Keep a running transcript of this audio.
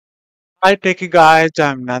Hi, Techie guys.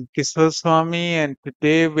 I'm Nankishore Swami, and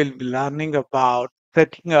today we'll be learning about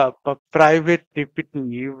setting up a private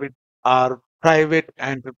GPT with our private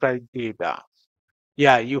enterprise data.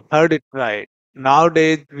 Yeah, you heard it right.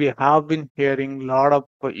 Nowadays, we have been hearing a lot of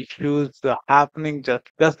issues happening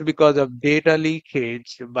just because of data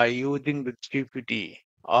leakage by using the GPT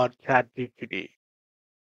or ChatGPT.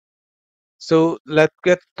 So let's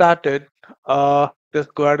get started.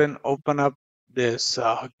 Just go ahead and open up this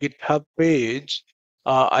GitHub page.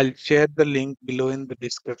 I'll share the link below in the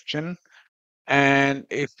description. And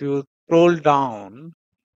if you scroll down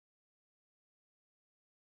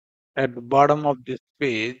at the bottom of this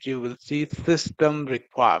page, you will see system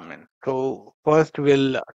requirement. So first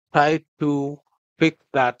we'll try to fix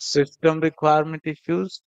that system requirement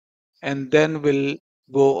issues, and then we'll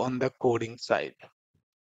go on the coding side.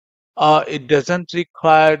 It doesn't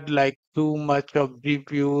require like too much of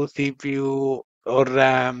GPU, CPU, or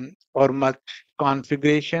RAM or much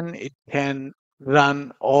configuration. It can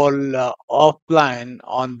run all offline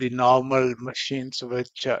on the normal machines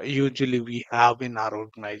which usually we have in our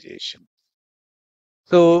organization.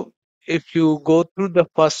 So if you go through the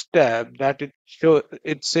first step that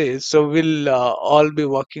it says, so we'll all be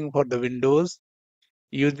working for the Windows.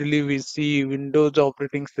 Usually we see Windows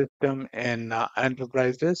operating system in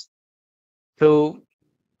enterprises. So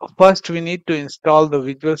first, we need to install the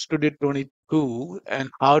Visual Studio 22, and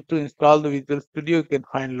how to install the Visual Studio, you can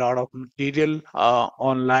find a lot of material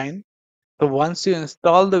online. So once you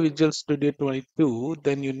install the Visual Studio 22,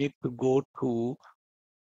 then you need to go to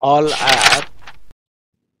All Apps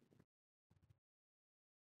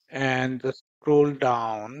and just scroll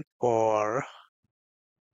down for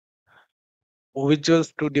Visual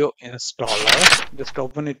Studio installer. Just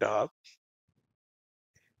open it up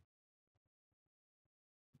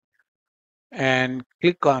and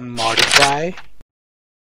click on Modify.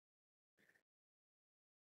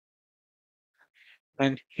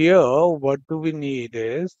 And here, what do we need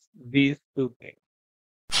is these two things.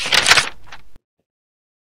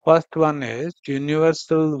 First one is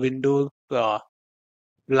Universal Windows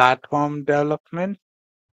platform development,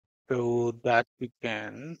 so that we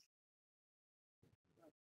can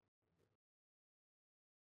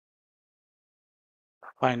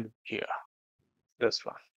find it here. This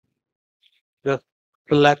one. Just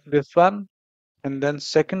select this one, and then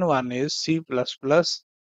second one is C++,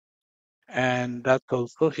 and that's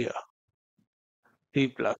also here.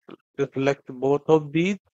 C++. Just select both of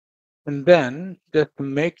these, and then just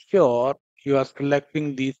make sure you are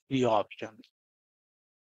selecting these three options.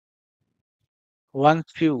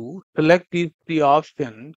 Once you select these three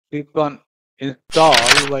options, click on install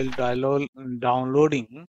while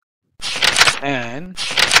downloading and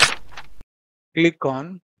click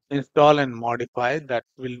on install and modify. That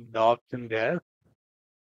will be the option there.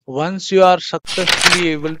 Once you are successfully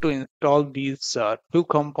able to install these two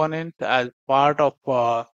components as part of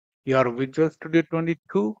your Visual Studio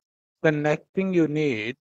 22, the next thing you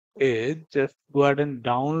need is just go ahead and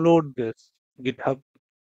download this GitHub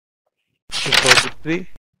repository.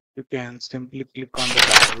 You can simply click on the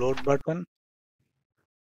download button.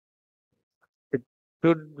 It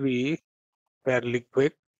should be fairly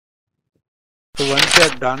quick. So once you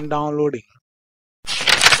are done downloading,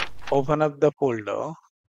 open up the folder,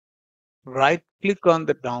 right click on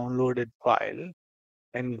the downloaded file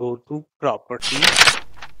and go to properties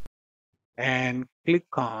and click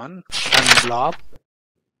on unblock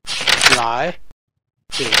fly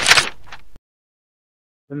safety.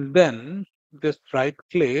 And then just right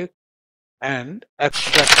click and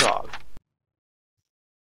extract all.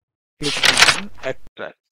 Click on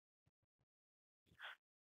extract.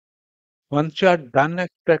 Once you are done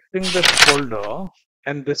extracting this folder,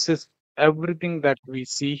 and this is everything that we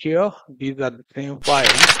see here, these are the same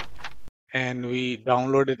files, and we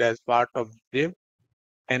downloaded as part of zip,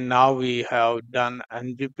 and now we have done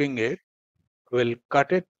unzipping it. We'll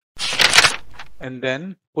cut it and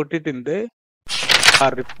then put it in the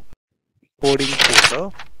our coding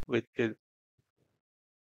folder, which is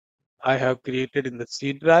I have created in the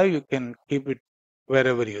C drive. You can keep it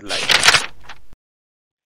wherever you like.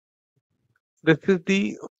 This is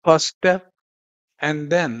the first step,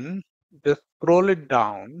 and then just scroll it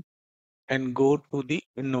down and go to the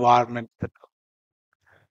environment setup.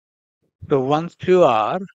 So once you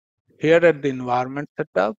are here at the environment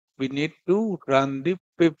setup, we need to run the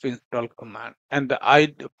pip install command. And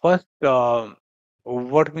first,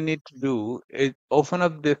 what we need to do is open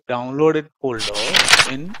up this downloaded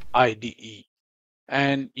folder in IDE.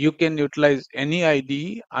 And you can utilize any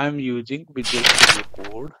IDE. I'm using Visual Studio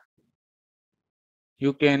Code.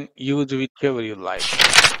 You can use whichever you like.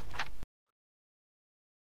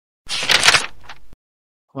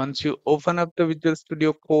 Once you open up the Visual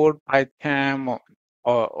Studio Code, Python,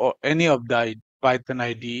 or any of the Python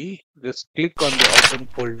IDE, just click on the open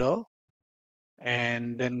folder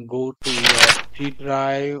and then go to your C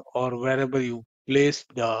drive or wherever you place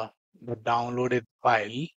the downloaded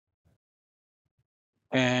file,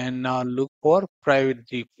 and now look for private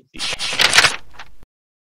GPT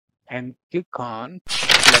and click on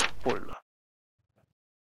select folder.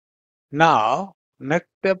 Now, next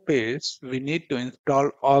step is we need to install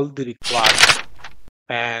all the requirements.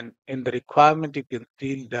 And in the requirement, you can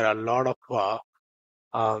see there are a lot of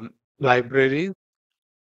libraries.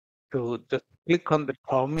 So just click on the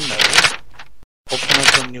terminal, open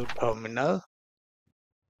up a new terminal,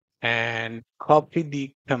 and copy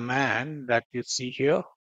the command that you see here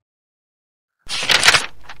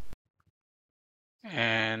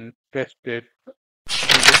and paste it. You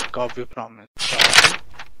just copy from install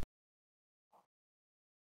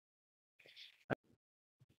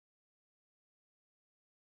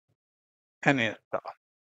and install.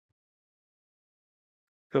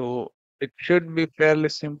 So it should be fairly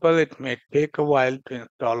simple. It may take a while to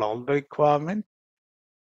install all the requirements.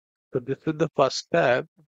 So this is the first step.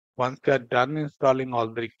 Once you are done installing all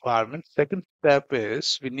the requirements, second step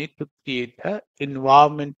is we need to create an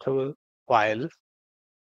environmental file.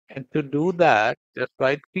 And to do that, just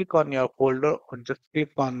right click on your folder or just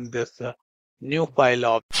click on this new file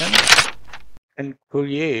option and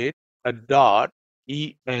create a .env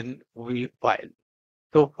file.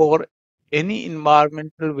 So for any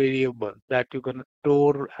environmental variable that you're going to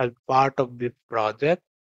store as part of this project,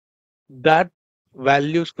 that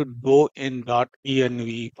value should go in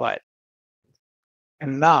 .env file.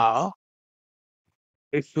 And now,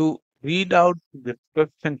 if you read out the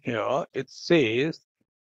description here, it says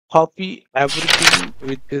copy everything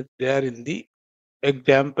which is there in the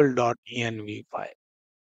example.env file.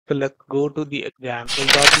 So let's go to the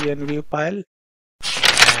example.env file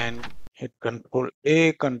and hit Control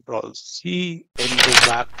A, Control C, and go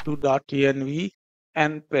back to .env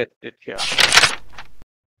and paste it here.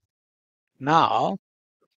 Now,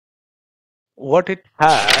 what it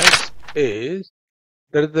has is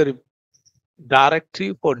there is a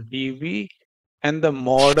directory for DB and the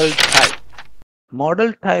model type.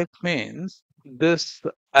 Model type means this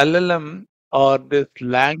LLM or this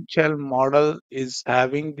LangChain model is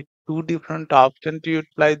having the two different options to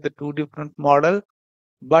utilize the two different model.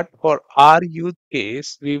 But for our use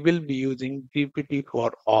case, we will be using GPT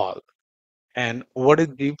for all. And what is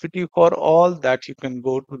GPT for all? That you can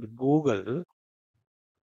go to the Google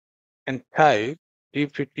and type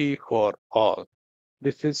GPT for all.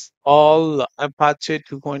 This is all Apache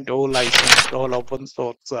 2.0 licensed, all open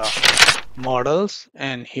source models.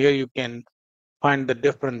 And here you can find the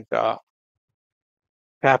different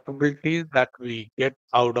capabilities that we get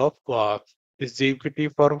out of this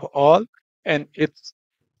GPT for all. And it's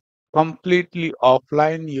completely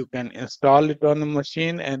offline. You can install it on a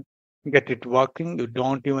machine and get it working. You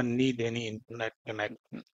don't even need any internet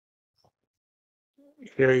connection.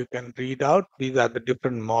 Here you can read out. These are the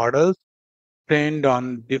different models trained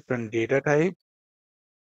on different data types.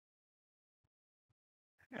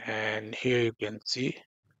 And here you can see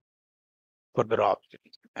further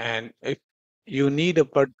options. And if you need a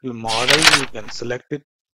particular model, you can select it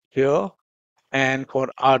here. And for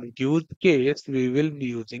our use case, we will be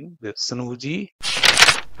using the Snoozy.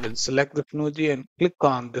 We'll select the Snoozy and click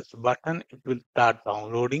on this button. It will start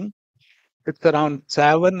downloading. It's around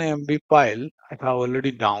 7 MB file I have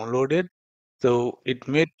already downloaded. So it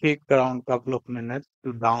may take around a couple of minutes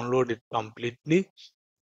to download it completely.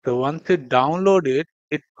 So once it downloaded,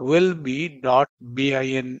 it will be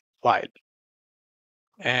 .bin file.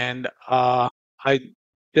 And I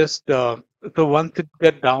just so once it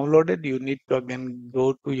get downloaded, you need to again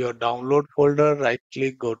go to your download folder, right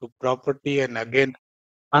click, go to property, and again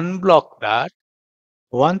unblock that.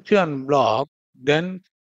 Once you unblock, then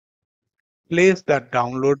place that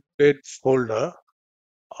downloaded folder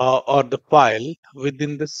or the file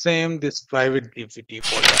within the same this private GPT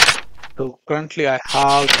folder. So currently I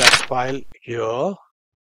have that file here. So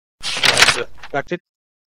I'll just cut it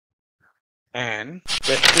and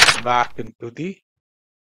paste it back into the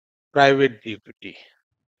private GPT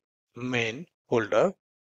main folder,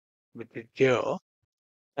 which is here.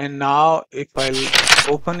 And now if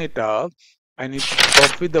I'll open it up, I need to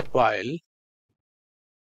copy the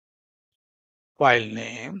file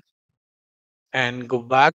name, and go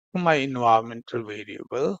back to my environmental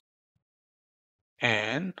variable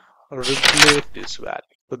and replace this value.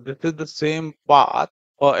 So this is the same path,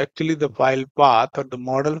 or actually the file path or the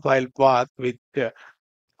model file path which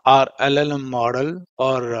our LLM model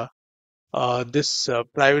or this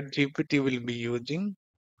private GPT will be using.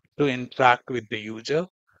 to interact with the user.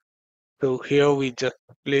 So here we just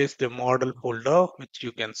place the model folder, which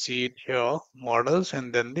you can see it here, models,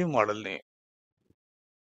 and then the model name.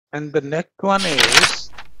 And the next one is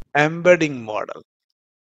embedding model.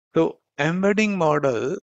 So embedding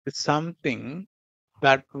model is something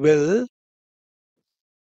that will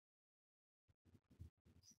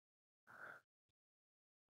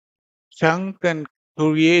chunk and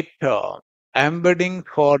create embedding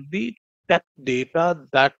for the text data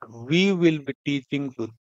that we will be teaching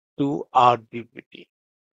to our GPT.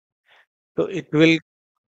 So it will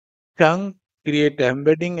chunk, create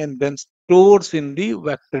embedding, and then stores in the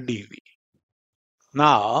vector DB.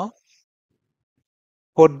 Now,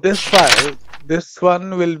 for this file, this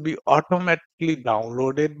one will be automatically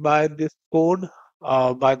downloaded by this code,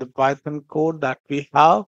 by the Python code that we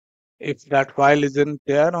have. If that file isn't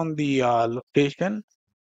there on the location,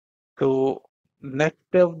 so next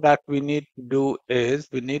step that we need to do is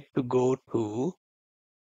we need to go to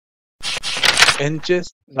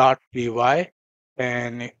ingest.py,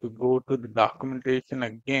 and if you go to the documentation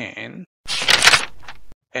again,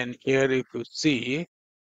 and here if you see,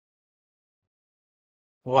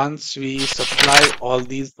 once we supply all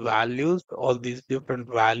these values, all these different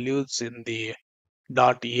values in the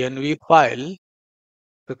 .env file,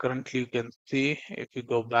 so currently you can see if you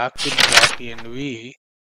go back to the .env,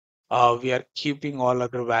 we are keeping all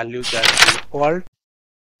other values as default.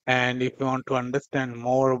 And if you want to understand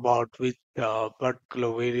more about which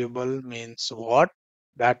particular variable means what,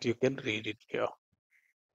 that you can read it here.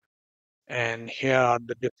 And here are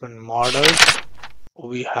the different models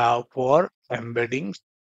we have for embeddings.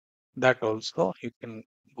 That also you can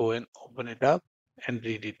go and open it up and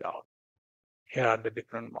read it out. Here are the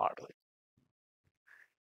different models.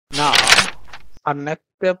 Now, our next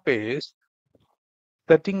step is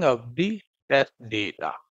setting up the test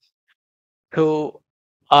data. So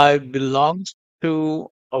I belongs to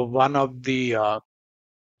one of the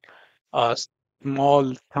a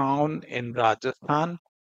small town in Rajasthan,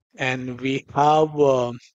 and we have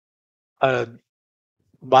a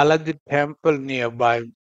Balaji temple nearby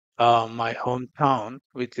my hometown,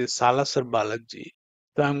 which is Salasar Balaji.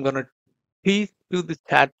 So I'm gonna teach to the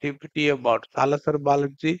chat GPT about Salasar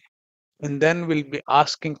Balaji, and then we'll be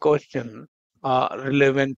asking questions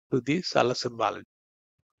relevant to the Salasar Balaji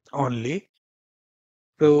only.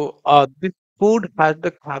 So this code has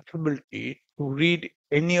the capability to read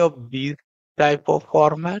any of these type of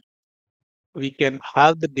format. We can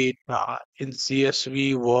have the data in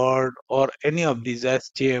CSV, Word, or any of these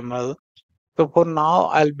HTML. So for now,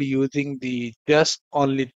 I'll be using the just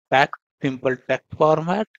only text, simple text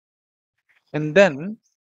format, and then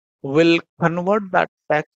we'll convert that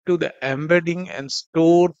text to the embedding and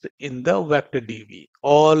stored in the vector DB.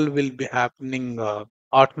 All will be happening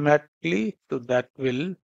automatically. So that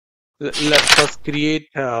will let us create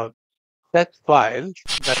a text file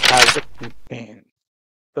that has the content.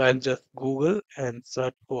 So I'll just Google and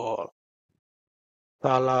search for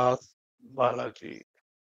Salas Balaji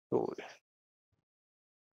tool.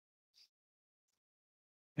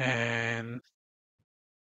 And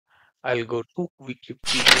I'll go to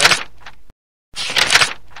Wikipedia.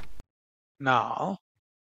 Now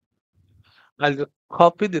I'll just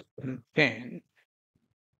copy this content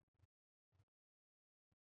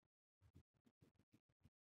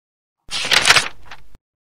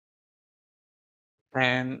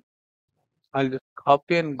and I'll just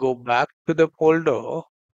copy and go back to the folder,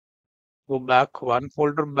 go back one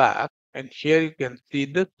folder back, and here you can see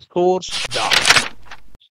the source document.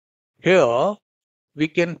 Here we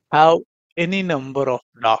can have any number of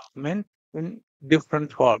documents in different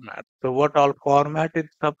formats. So what all format it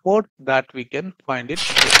supports, that we can find it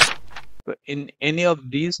here. So in any of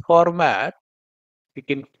these formats, we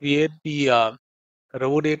can create the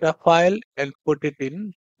raw data file and put it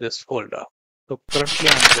in this folder. So currently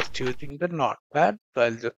I'm just using the notepad. So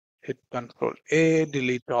I'll just hit Control A,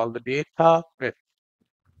 delete all the data,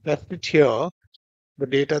 paste it here, the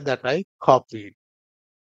data that I copied.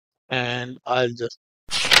 And I'll just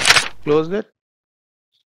close it.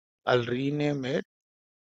 I'll rename it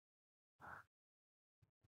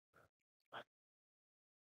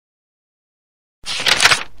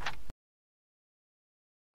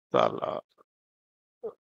Sala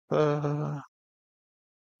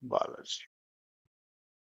Balaji.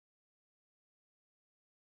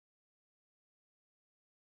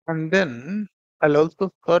 And then I'll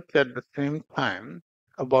also search at the same time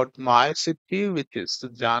about my city, which is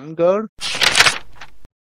Jangarh.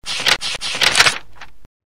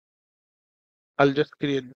 I'll just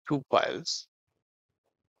create two files.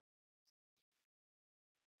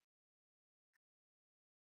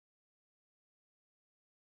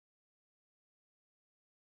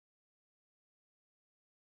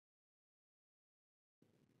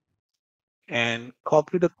 and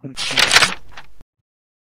copy the content,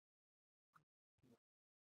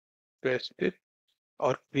 paste it,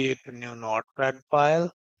 or create a new notepad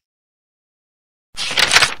file.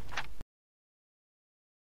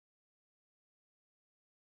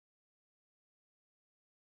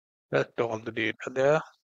 That's all the data there.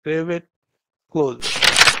 Save it, close it.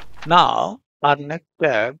 Now, our next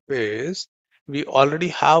step is we already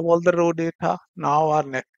have all the raw data. Now, our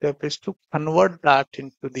next step is to convert that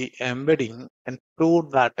into the embedding and store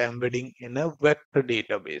that embedding in a vector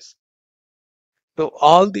database. So,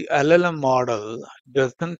 all the LLM model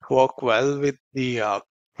doesn't work well with the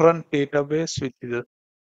current database, which is a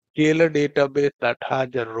scalar database that has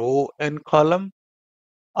a row and column.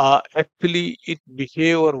 Actually, it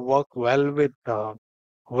behave or work well with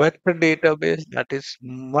vector database that is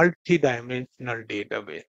multi-dimensional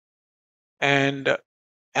database. And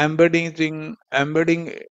embedding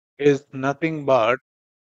is nothing but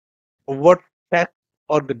what text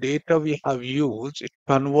or the data we have used, it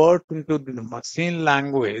converts into the machine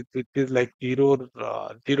language, which is like 0 to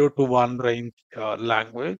 1 range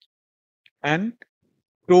language, and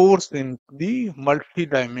stores in the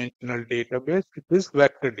multi-dimensional database, which is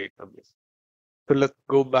vector database. So let's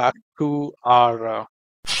go back to our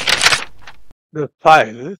the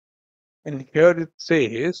file, and here it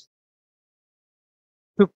says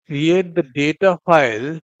to create the data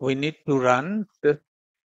file, we need to run this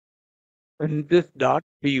in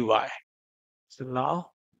this.py. So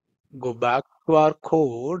now go back to our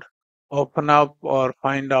code, open up or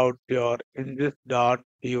find out your in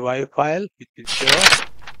this.py file, which is here,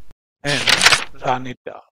 and run it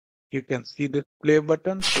up. You can see this play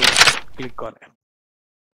button, so just click on it.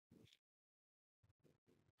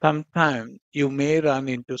 Sometimes you may run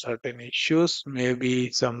into certain issues,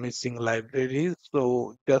 maybe some missing libraries.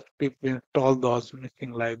 So just install those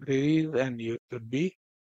missing libraries and you should be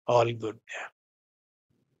all good there.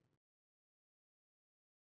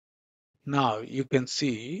 Now you can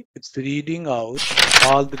see it's reading out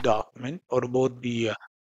all the document or both the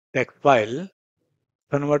text file,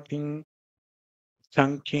 converting,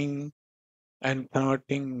 chunking, and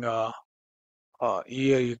converting.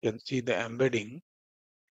 Here you can see the embedding,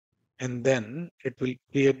 and then it will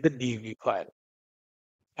create the DV file.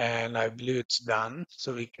 And I believe it's done.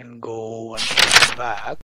 So we can go and come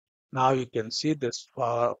back. Now you can see this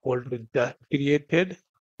folder is just created.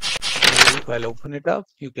 So if I'll open it up,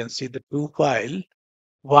 you can see the two files.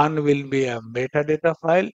 One will be a metadata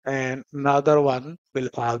file and another one will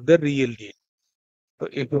have the real data. So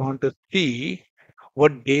if you want to see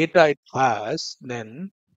what data it has,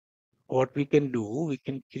 then what we can do, we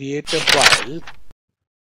can create a file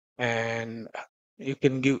and you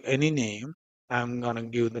can give any name. I'm going to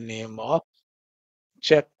give the name of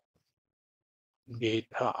check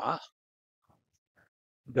data.py.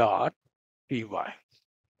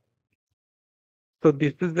 So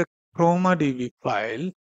this is the ChromaDB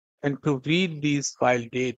file, and to read these file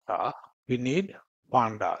data, we need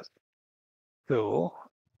pandas. So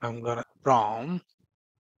I'm gonna from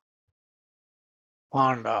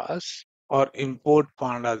pandas or import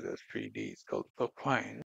pandas as 3D is also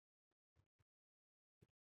fine.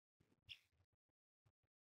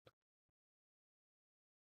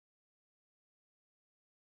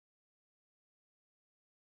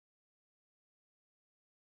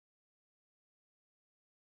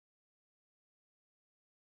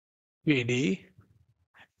 PD,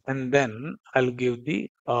 and then I'll give the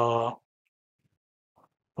file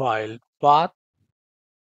path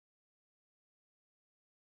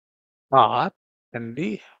and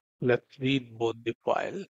the let's read both the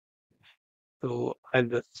file. So I'll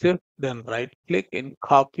just shift then right click and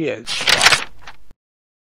copy as path,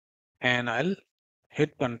 and I'll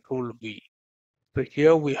hit Control V. So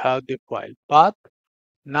here we have the file path.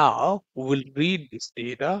 Now we'll read this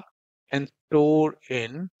data and store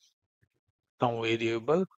in some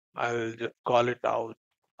variable. I'll just call it out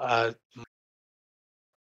as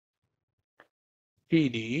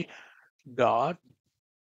pd dot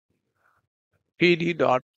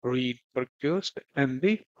read request and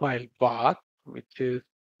the file path, which is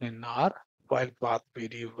in our file path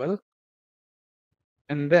variable,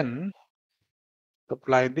 and then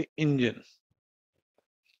supply the engine,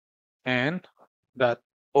 and that's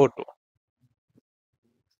auto.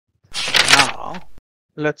 Now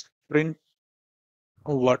let's print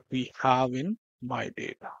what we have in my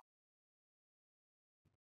data.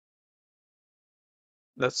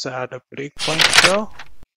 Let's add a breakpoint here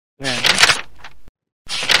and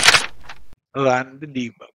run the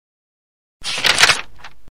debug.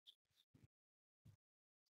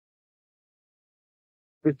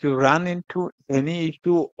 If you run into any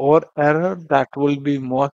issue or error, that will be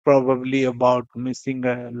most probably about missing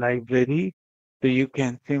a library. So you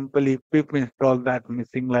can simply pip install that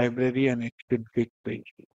missing library and it should fix the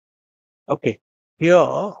issue. Okay,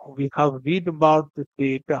 here we have read about the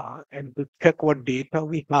data, and to check what data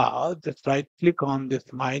we have, just right click on this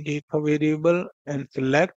my data variable and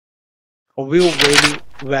select view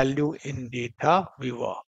value in data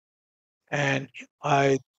viewer. And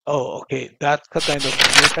okay, that's the kind of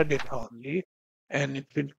metadata only. And it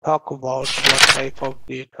will talk about what type of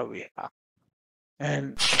data we have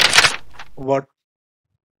and what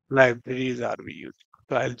libraries are we using.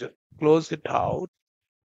 So I'll just close it out.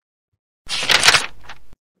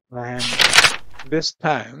 And this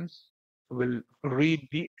time we'll read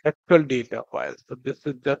the actual data file. So this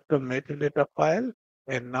is just a metadata file.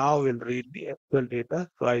 And now we'll read the actual data.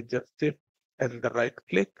 So I just sit and the right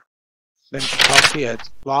click, then copy as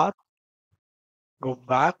path, go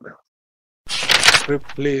back,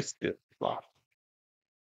 replace this path.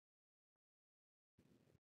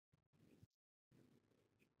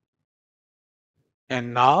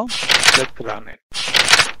 And now let's run it.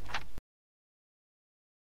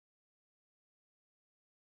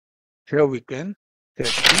 Here we can set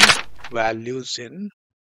the values in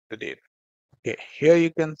the data. Okay, here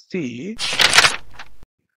you can see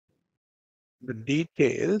the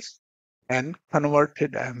details and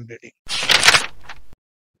converted embedding.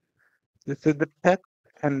 This is the text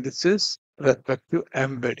and this is respective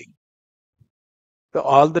embedding. So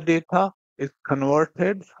all the data is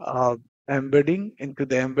converted embedding into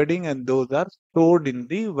the embedding and those are stored in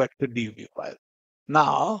the vector DB file.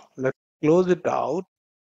 Now let's close it out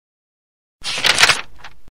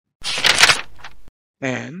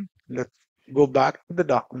and let's go back to the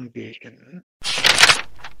documentation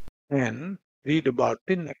and read about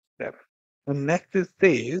the next step. The next is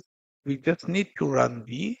says we just need to run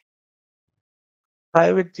the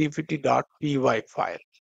private gpt.py file.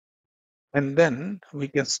 And then we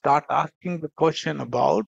can start asking the question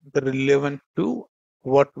about the relevant to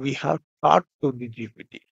what we have taught to the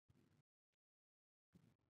GPT.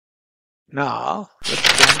 Now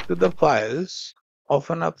let's come to the files,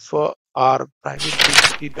 open up for our private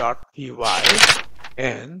gpt.py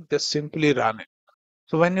and just simply run it.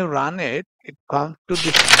 So when you run it, it comes to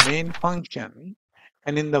this main function,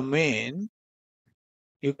 and in the main,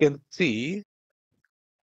 you can see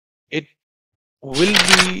it will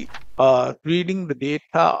be reading the data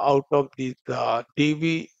out of this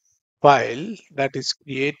DB file that is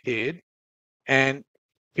created, and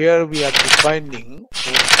here we are defining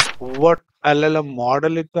what LLM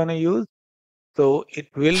model it's going to use. So it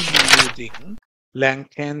will be using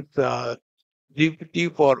Langchain's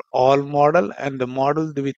GPT for all model and the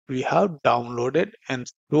models which we have downloaded and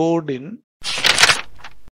stored in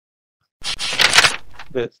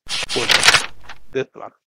this folder, this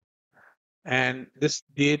one. And this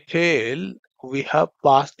detail we have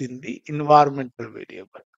passed in the environmental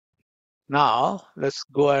variable. Now let's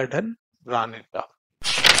go ahead and run it up.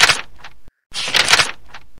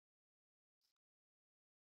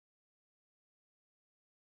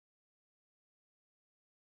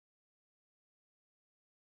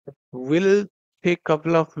 Will take a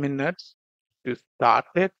couple of minutes to start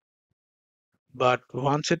it, but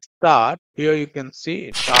once it starts, here you can see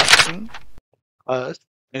it's asking us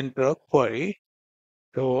enter a query.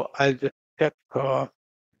 So I'll just check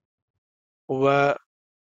where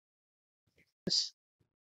is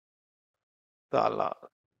Sala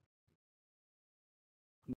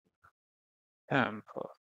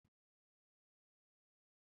sample.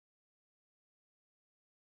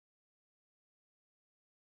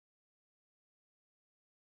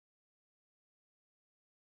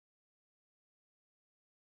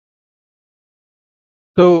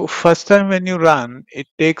 So first time when you run, it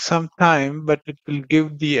takes some time, but it will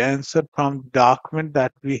give the answer from the document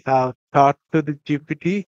that we have taught to the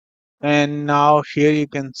GPT. And now here you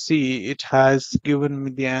can see it has given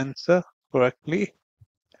me the answer correctly.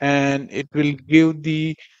 And it will give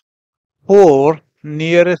the four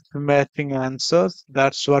nearest matching answers.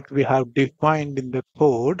 That's what we have defined in the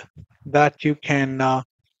code that you can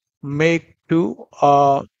make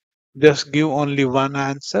to just give only one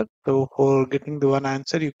answer. So for getting the one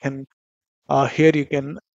answer, you can here you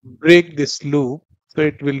can break this loop, so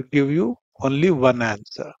it will give you only one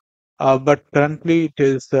answer. But currently it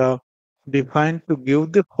is defined to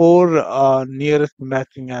give the four nearest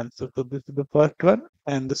matching answer. So this is the first one,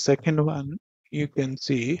 and the second one you can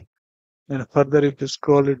see. And further, if you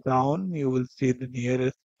scroll it down, you will see the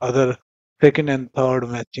nearest other second and third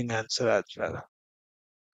matching answer as well.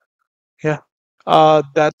 Yeah.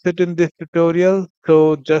 That's it in this tutorial.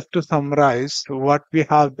 So just to summarize, what we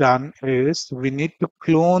have done is we need to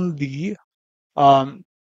clone the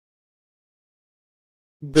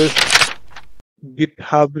this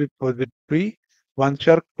GitHub repository. Once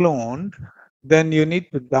you're cloned, then you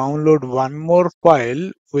need to download one more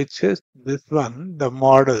file, which is this one, the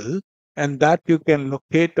model, and that you can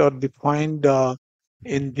locate or define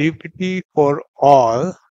in GPT for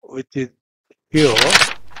all, which is here.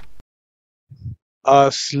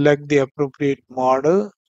 Select the appropriate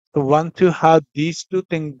model. So once you have these two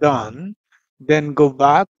things done, then go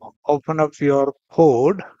back, open up your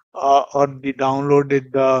code or the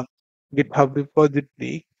downloaded GitHub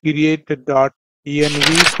repository, create a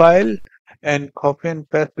 .env file and copy and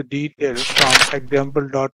paste the details from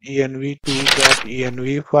example.env to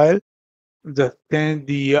 .env file. Just change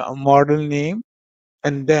the model name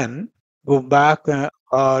and then go back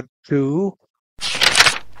to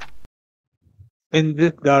in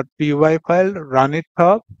this .py file, run it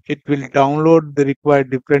up. It will download the required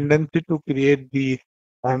dependency to create the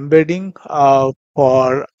embedding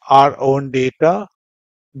for our own data.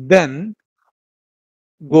 Then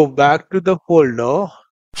go back to the folder,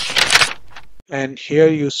 and here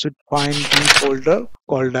you should find the folder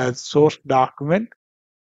called as source document.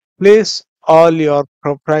 Place all your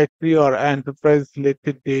proprietary or enterprise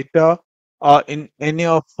related data in any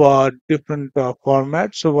of different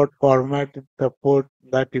formats. So what format it supports,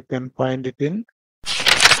 that you can find it in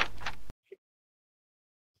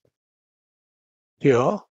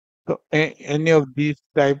here. So any of these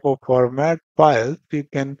type of format files, you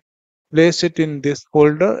can place it in this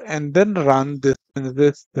folder and then run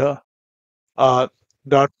this uh,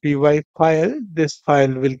 .py file. This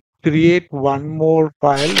file will create one more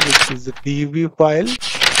file, which is a db file,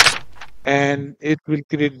 and it will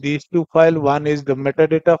create these two files. One is the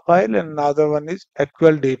metadata file and another one is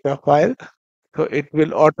actual data file. So it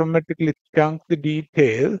will automatically chunk the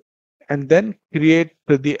detail and then create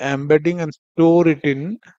the embedding and store it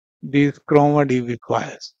in these ChromaDB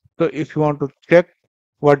files. So if you want to check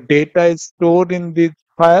what data is stored in these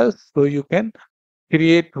files, so you can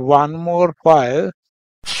create one more file,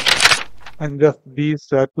 and just these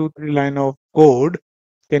 2-3 line of code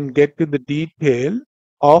can get to the detail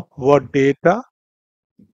of what data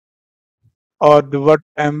or what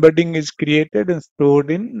embedding is created and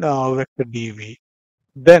stored in vector DB.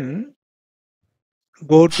 Then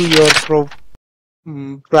go to your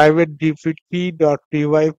private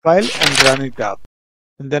gpt.py file and run it up.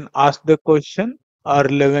 And then ask the question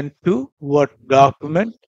relevant to what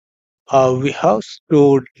document we have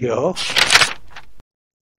stored here.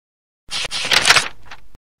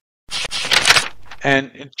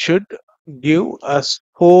 And it should give us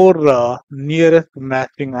 4 nearest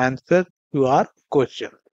matching answers to our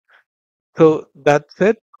question. So that's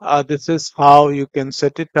it. This is how you can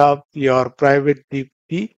set it up your private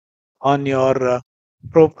GPT on your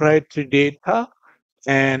proprietary data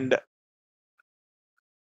and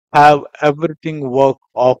have everything work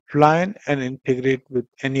offline and integrate with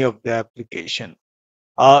any of the application.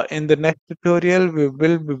 In the next tutorial, we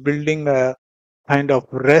will be building a kind of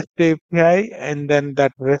REST API, and then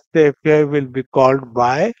that REST API will be called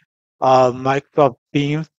by Microsoft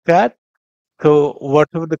Teams chat. So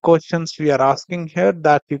whatever the questions we are asking here,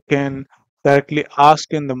 that you can directly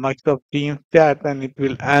ask in the Microsoft Teams chat, and it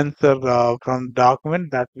will answer from the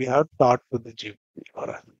document that we have taught to the GPT for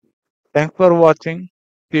us. Thanks for watching.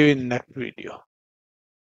 See you in next video.